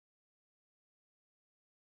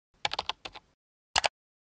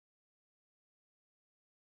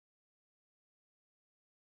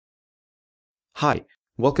Hi,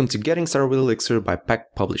 welcome to Getting Started with Elixir by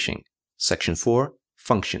Pact Publishing, Section 4,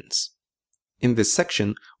 Functions. In this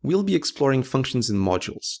section, we'll be exploring functions in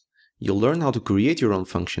modules. You'll learn how to create your own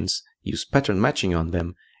functions, use pattern matching on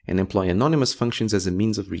them, and employ anonymous functions as a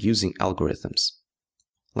means of reusing algorithms.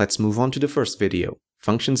 Let's move on to the first video,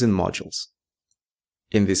 Functions in Modules.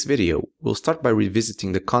 In this video, we'll start by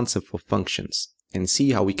revisiting the concept of functions and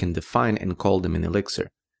see how we can define and call them in Elixir.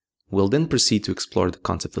 We'll then proceed to explore the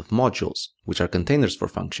concept of modules, which are containers for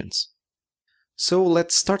functions. So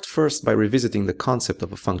let's start first by revisiting the concept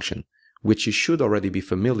of a function, which you should already be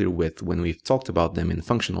familiar with when we've talked about them in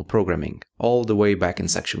functional programming, all the way back in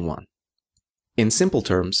Section 1. In simple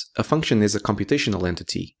terms, a function is a computational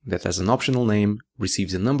entity that has an optional name,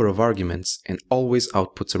 receives a number of arguments, and always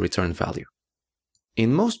outputs a return value.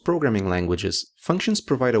 In most programming languages, functions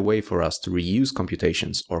provide a way for us to reuse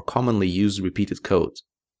computations or commonly use repeated code.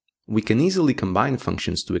 We can easily combine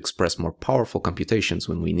functions to express more powerful computations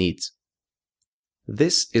when we need.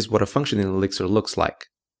 This is what a function in Elixir looks like.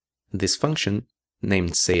 This function,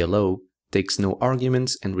 named sayHello, takes no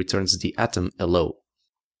arguments and returns the atom hello.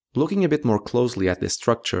 Looking a bit more closely at this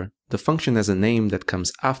structure, the function has a name that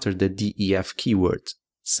comes after the def keyword,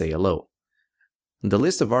 sayHello. The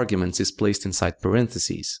list of arguments is placed inside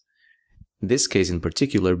parentheses, this case in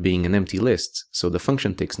particular being an empty list, so the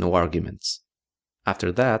function takes no arguments.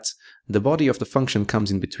 After that, the body of the function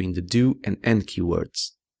comes in between the do and end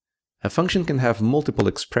keywords. A function can have multiple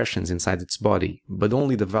expressions inside its body, but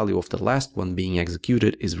only the value of the last one being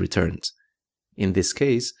executed is returned. In this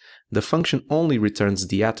case, the function only returns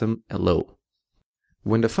the atom hello.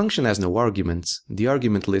 When the function has no arguments, the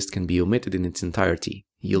argument list can be omitted in its entirety,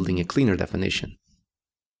 yielding a cleaner definition.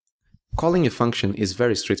 Calling a function is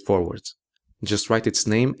very straightforward. Just write its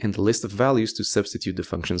name and the list of values to substitute the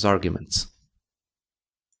function's arguments.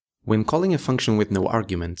 When calling a function with no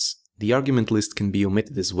arguments, the argument list can be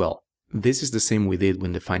omitted as well. This is the same we did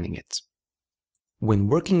when defining it. When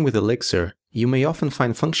working with Elixir, you may often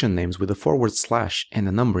find function names with a / and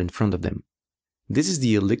a number in front of them. This is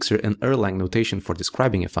the Elixir and Erlang notation for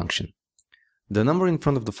describing a function. The number in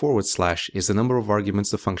front of the / is the number of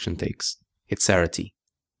arguments the function takes, its arity.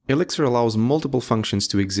 Elixir allows multiple functions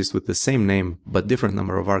to exist with the same name but different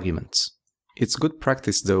number of arguments. It's good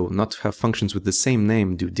practice, though, not to have functions with the same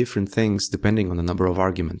name do different things depending on the number of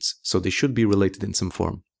arguments, so they should be related in some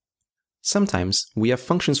form. Sometimes, we have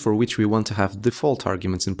functions for which we want to have default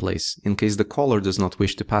arguments in place, in case the caller does not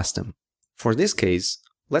wish to pass them. For this case,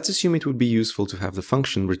 let's assume it would be useful to have the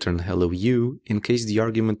function return hello you in case the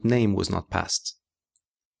argument name was not passed.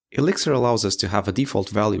 Elixir allows us to have a default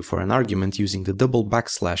value for an argument using the double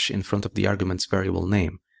 / in front of the argument's variable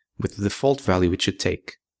name, with the default value it should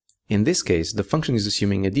take. In this case, the function is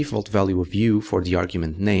assuming a default value of u for the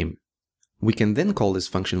argument name. We can then call this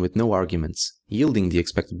function with no arguments, yielding the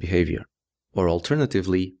expected behavior, or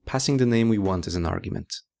alternatively, passing the name we want as an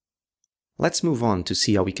argument. Let's move on to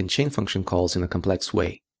see how we can chain function calls in a complex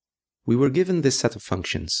way. We were given this set of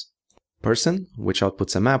functions: person, which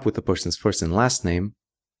outputs a map with a person's first and last name;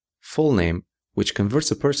 full name, which converts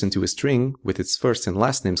a person to a string with its first and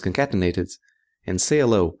last names concatenated; and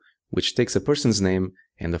sayHello, which takes a person's name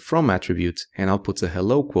and the from attribute and outputs a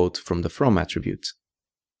hello quote from the from attribute.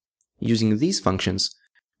 Using these functions,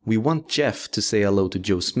 we want Jeff to say hello to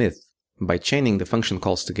Joe Smith by chaining the function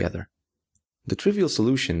calls together. The trivial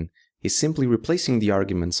solution is simply replacing the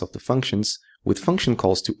arguments of the functions with function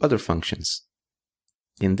calls to other functions.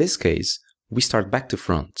 In this case, we start back to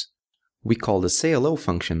front. We call the sayHello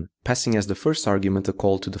function, passing as the first argument a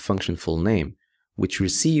call to the function full name, which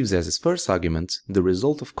receives as its first argument the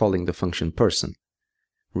result of calling the function person.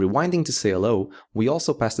 Rewinding to sayHello, we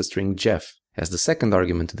also pass the string Jeff as the second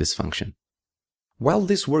argument to this function. While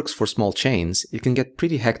this works for small chains, it can get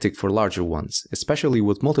pretty hectic for larger ones, especially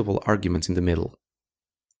with multiple arguments in the middle.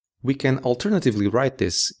 We can alternatively write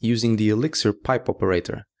this using the Elixir pipe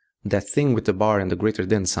operator, that thing with the bar and the greater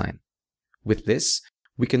than sign. With this,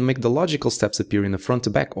 we can make the logical steps appear in a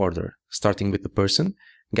front-to-back order, starting with the person,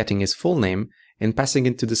 getting his full name, and passing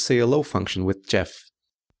it to the sayHello function with Jeff.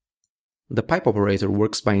 The pipe operator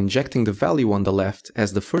works by injecting the value on the left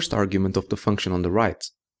as the first argument of the function on the right.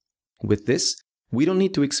 With this, we don't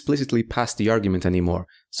need to explicitly pass the argument anymore,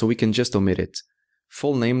 so we can just omit it.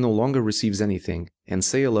 Full name no longer receives anything, and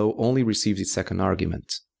sayHello only receives its second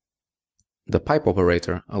argument. The pipe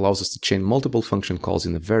operator allows us to chain multiple function calls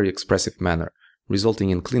in a very expressive manner, resulting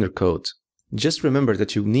in cleaner code. Just remember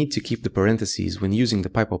that you need to keep the parentheses when using the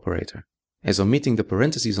pipe operator, as omitting the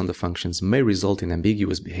parentheses on the functions may result in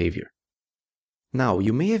ambiguous behavior. Now,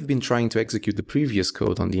 you may have been trying to execute the previous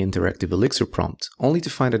code on the interactive Elixir prompt, only to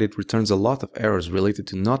find that it returns a lot of errors related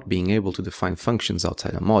to not being able to define functions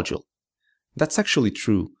outside a module. That's actually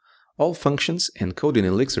true. All functions, and code in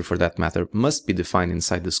Elixir for that matter, must be defined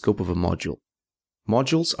inside the scope of a module.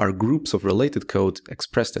 Modules are groups of related code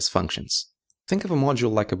expressed as functions. Think of a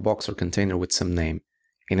module like a box or container with some name,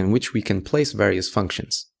 and in which we can place various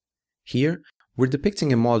functions. Here, we're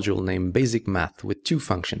depicting a module named Basic Math with two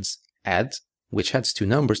functions, add, which adds two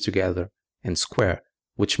numbers together, and square,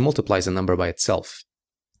 which multiplies a number by itself.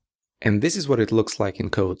 And this is what it looks like in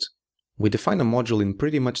code. We define a module in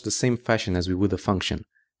pretty much the same fashion as we would a function,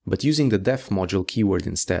 but using the def module keyword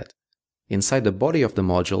instead. Inside the body of the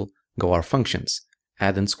module go our functions,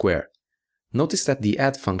 add and square. Notice that the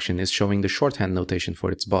add function is showing the shorthand notation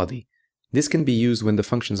for its body. This can be used when the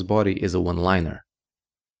function's body is a one-liner.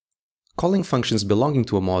 Calling functions belonging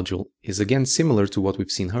to a module is again similar to what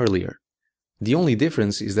we've seen earlier. The only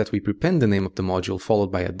difference is that we prepend the name of the module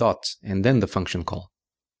followed by a dot and then the function call.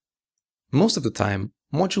 Most of the time,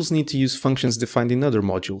 modules need to use functions defined in other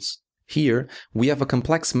modules. Here, we have a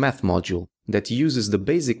complex math module that uses the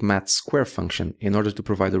basic math square function in order to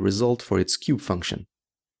provide a result for its cube function.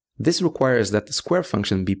 This requires that the square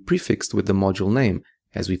function be prefixed with the module name,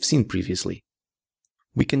 as we've seen previously.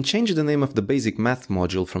 We can change the name of the basic math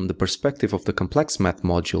module from the perspective of the complex math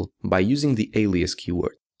module by using the alias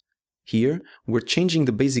keyword. Here, we're changing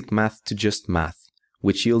the basic math to just math,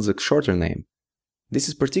 which yields a shorter name. This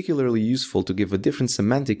is particularly useful to give a different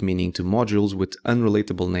semantic meaning to modules with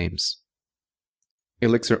unrelatable names.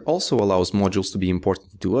 Elixir also allows modules to be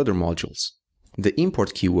imported to other modules. The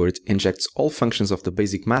import keyword injects all functions of the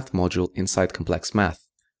basic math module inside complex math.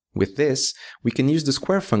 With this, we can use the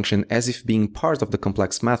square function as if being part of the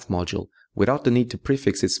complex math module, without the need to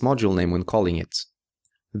prefix its module name when calling it.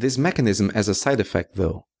 This mechanism has a side effect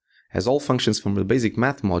though, as all functions from the basic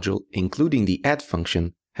math module, including the add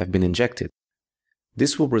function, have been injected.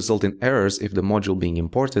 This will result in errors if the module being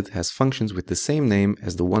imported has functions with the same name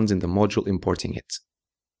as the ones in the module importing it.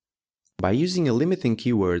 By using a limiting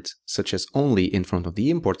keyword, such as only in front of the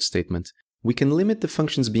import statement, we can limit the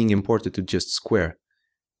functions being imported to just square.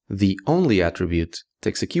 The only attribute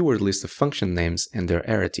takes a keyword list of function names and their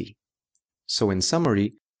arity. So in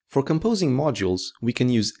summary, for composing modules, we can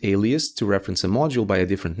use alias to reference a module by a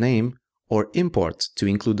different name, or import to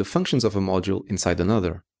include the functions of a module inside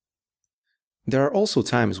another. There are also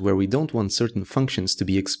times where we don't want certain functions to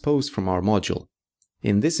be exposed from our module.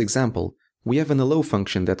 In this example, we have an allow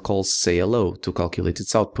function that calls sayAllow to calculate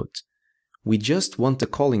its output. We just want the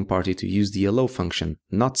calling party to use the allow function,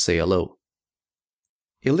 not sayAllow.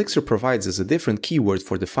 Elixir provides us a different keyword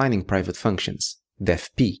for defining private functions,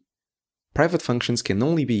 defp. Private functions can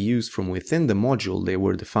only be used from within the module they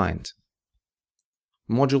were defined.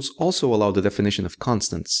 Modules also allow the definition of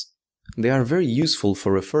constants. They are very useful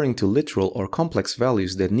for referring to literal or complex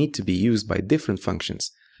values that need to be used by different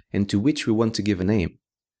functions and to which we want to give a name.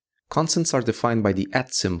 Constants are defined by the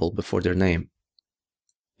 @ symbol before their name.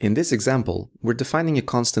 In this example, we're defining a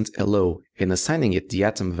constant allow and assigning it the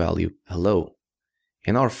atom value allow.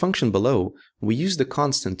 In our function below, we use the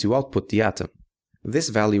constant to output the atom. This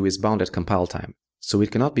value is bound at compile time, so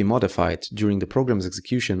it cannot be modified during the program's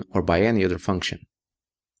execution or by any other function.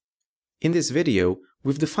 In this video,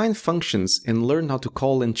 we've defined functions and learned how to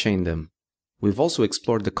call and chain them. We've also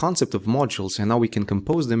explored the concept of modules and how we can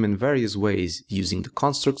compose them in various ways using the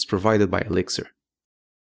constructs provided by Elixir.